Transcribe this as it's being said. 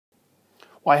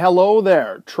Why, hello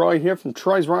there. Troy here from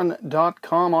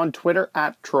troysrun.com on Twitter,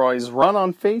 at Troy's Run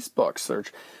on Facebook.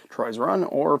 Search Troy's Run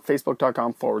or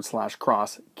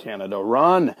facebook.com/Cross Canada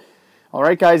Run. All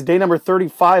right, guys, day number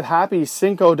 35. Happy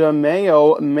Cinco de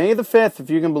Mayo, May the 5th, if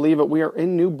you can believe it. We are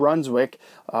in New Brunswick,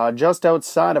 just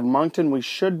outside of Moncton. We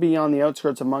should be on the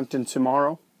outskirts of Moncton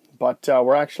tomorrow, but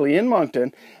we're actually in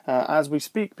Moncton as we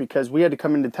speak because we had to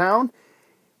come into town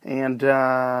and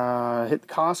hit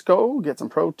Costco, get some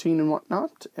protein and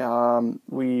whatnot.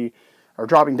 We are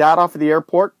dropping Dad off at the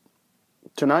airport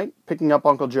tonight, picking up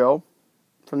Uncle Joe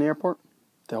from the airport.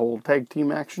 The whole tag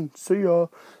team action. See ya.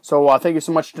 So thank you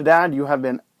so much to Dad. You have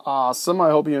been awesome. I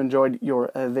hope you enjoyed your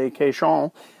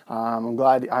vacation. I'm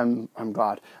glad. I'm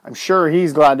sure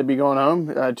he's glad to be going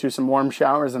home to some warm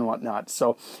showers and whatnot.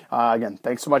 So again,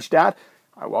 thanks so much, Dad.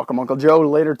 I welcome Uncle Joe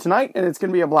later tonight, and it's going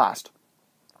to be a blast.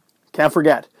 Can't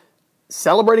forget,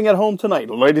 celebrating at home tonight.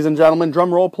 Ladies and gentlemen,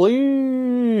 drum roll,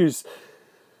 please.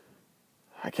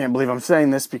 I can't believe I'm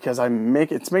saying this because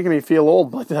it's making me feel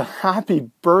old, but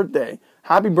happy birthday.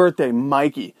 Happy birthday,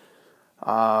 Mikey.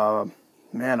 Man,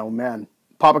 oh man.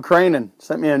 Papa Cranen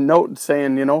sent me a note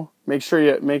saying, make sure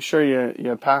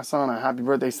you pass on a happy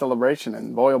birthday celebration.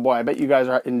 And boy, oh boy, I bet you guys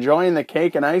are enjoying the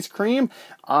cake and ice cream.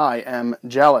 I am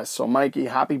jealous. So Mikey,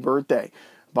 happy birthday.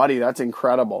 Buddy, that's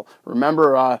incredible.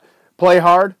 Remember, play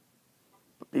hard,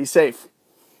 but be safe.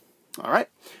 All right.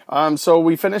 So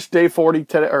we finished day 40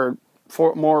 today, or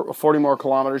 40 more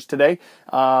kilometers today.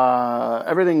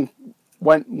 Everything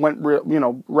went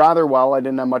rather well. I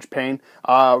didn't have much pain.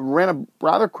 Ran a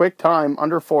rather quick time,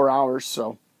 under 4 hours.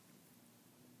 So,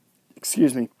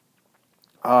 excuse me.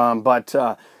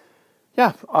 The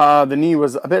knee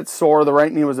was a bit sore. The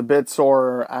right knee was a bit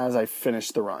sore as I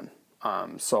finished the run.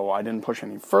 So I didn't push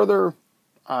any further.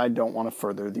 I don't want to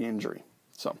further the injury.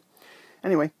 So,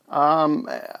 anyway,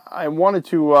 I wanted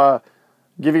to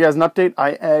give you guys an update.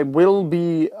 I will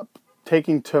be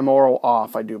taking tomorrow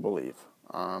off, I do believe.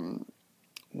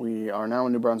 We are now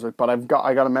in New Brunswick, but I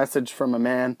got a message from a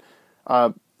man,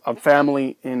 a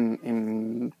family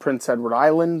in Prince Edward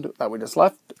Island that we just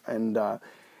left, and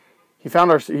he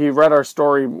read our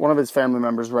story. One of his family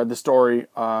members read the story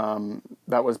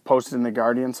that was posted in The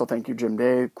Guardian. So thank you, Jim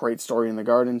Day. Great story in The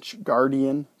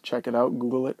Guardian. Check it out.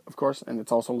 Google it, of course. And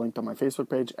it's also linked on my Facebook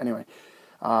page. Anyway,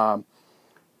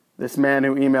 this man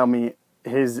who emailed me,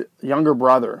 his younger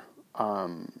brother,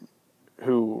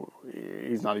 who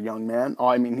he's not a young man. Oh,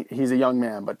 I mean, he's a young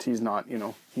man, but he's not,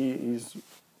 he's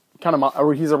kind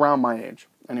of, he's around my age.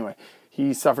 Anyway,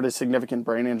 he suffered a significant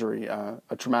brain injury, a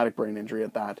traumatic brain injury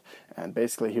at that, and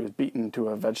basically he was beaten to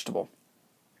a vegetable.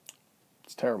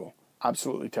 It's terrible.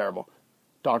 Absolutely terrible.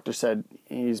 Doctor said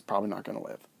he's probably not going to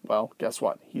live. Well, guess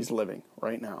what? He's living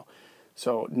right now.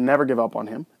 So never give up on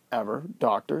him, ever.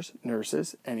 Doctors,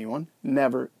 nurses, anyone,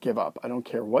 never give up. I don't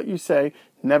care what you say,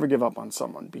 never give up on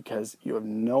someone because you have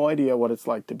no idea what it's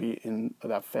like to be in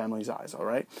that family's eyes, all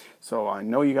right? So I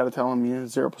know you got to tell him he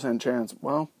has 0% chance.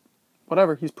 Well,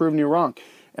 whatever, he's proven you wrong.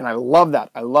 And I love that.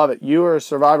 I love it. You are a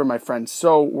survivor, my friend.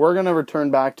 So we're going to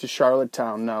return back to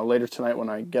Charlottetown later tonight when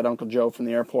I get Uncle Joe from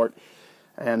the airport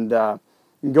and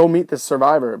go meet this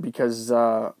survivor because,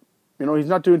 he's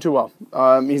not doing too well.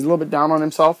 He's a little bit down on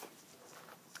himself.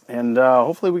 And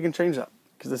hopefully we can change that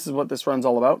because this is what this run's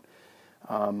all about.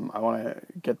 I want to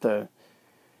get the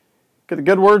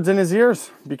good words in his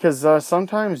ears because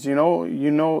sometimes,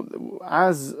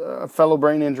 as a fellow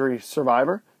brain injury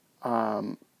survivor,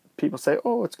 people say,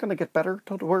 oh, it's going to get better.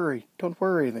 Don't worry.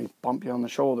 They bump you on the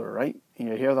shoulder, right?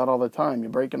 You hear that all the time. You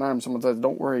break an arm. Someone says,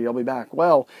 don't worry, you'll be back.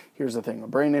 Well, here's the thing. A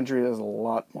brain injury is a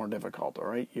lot more difficult, all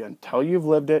right? Until you've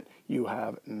lived it, you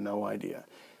have no idea.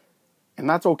 And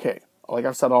that's okay. Like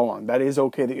I've said all along, that is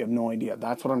okay that you have no idea.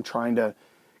 That's what I'm trying to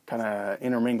kind of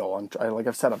intermingle. Like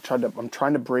I've said, I'm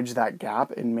trying to bridge that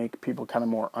gap and make people kind of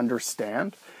more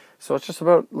understand. So it's just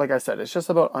about, like I said, it's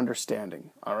just about understanding,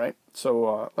 all right?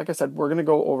 So, like I said, we're going to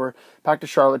go back to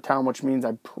Charlottetown, which means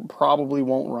I probably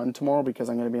won't run tomorrow because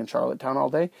I'm going to be in Charlottetown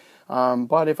all day.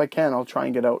 But if I can, I'll try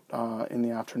and get out in the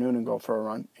afternoon and go for a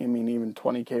run. I mean, even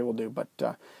 20K will do, but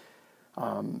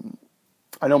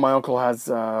I know my uncle has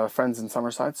friends in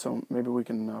Summerside, so maybe we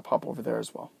can pop over there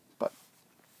as well. But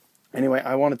anyway,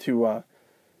 I wanted to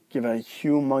give a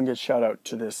humongous shout out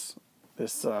to this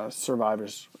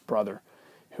survivor's brother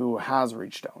who has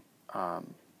reached out.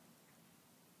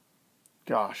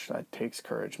 Gosh, that takes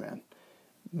courage, man.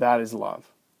 That is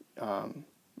love.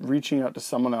 Reaching out to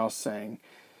someone else saying,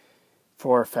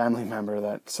 for a family member,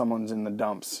 that someone's in the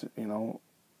dumps, you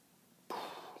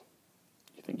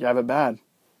think you have it bad.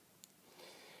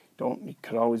 It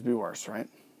could always be worse, right?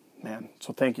 man,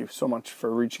 so thank you so much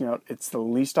for reaching out. It's the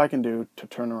least I can do to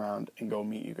turn around and go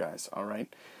meet you guys, all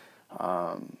right?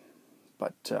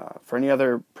 But for any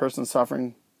other person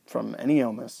suffering from any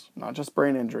illness, not just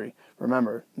brain injury,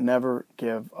 remember, never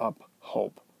give up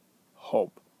hope.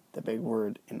 Hope. The big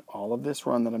word in all of this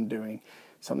run that I'm doing,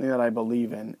 something that I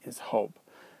believe in, is hope.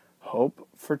 Hope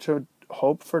for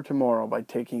tomorrow by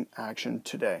taking action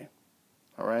today.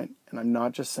 All right? And I'm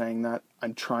not just saying that.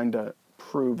 I'm trying to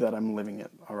prove that I'm living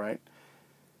it. All right?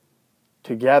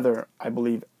 Together, I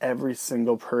believe every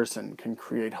single person can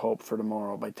create hope for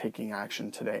tomorrow by taking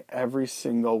action today. Every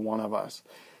single one of us.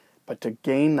 But to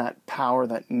gain that power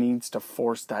that needs to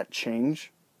force that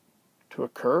change to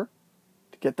occur,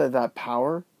 to get that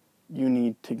power, you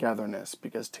need togetherness,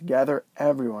 because together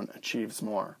everyone achieves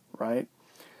more, right?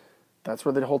 That's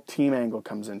where the whole team angle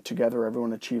comes in. Together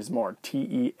everyone achieves more.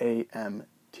 T-E-A-M,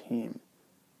 team.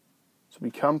 So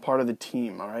become part of the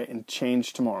team, all right? And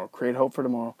change tomorrow. Create hope for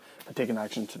tomorrow by taking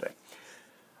action today.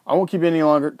 I won't keep you any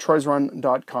longer.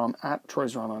 TroysRun.com, at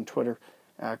TroysRun on Twitter,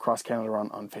 Cross Canada Run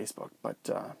on Facebook.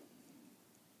 But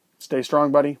stay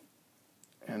strong, buddy.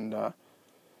 And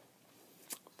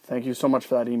thank you so much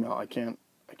for that email. I can't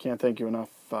thank you enough.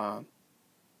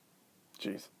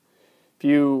 If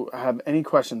you have any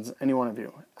questions, any one of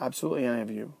you, absolutely any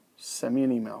of you, send me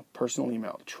an email, personal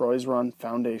email,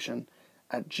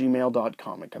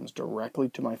 troysrunfoundation@gmail.com. It comes directly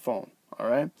to my phone, all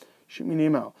right? Shoot me an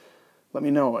email. Let me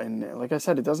know. And like I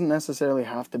said, it doesn't necessarily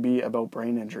have to be about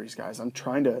brain injuries, guys. I'm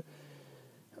trying to,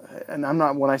 and I'm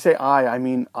not, when I say I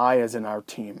mean I as in our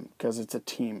team, because it's a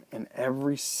team. And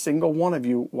every single one of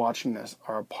you watching this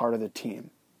are a part of the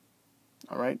team.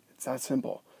 All right? It's that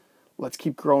simple. Let's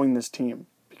keep growing this team,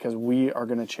 because we are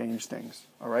going to change things.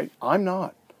 All right? I'm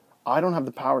not. I don't have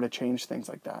the power to change things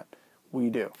like that. We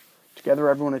do. Together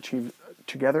everyone achieves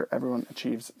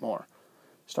more.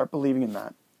 Start believing in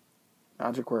that.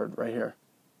 Magic word right here.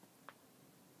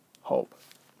 Hope.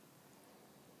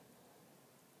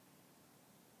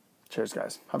 Cheers,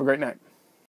 guys. Have a great night.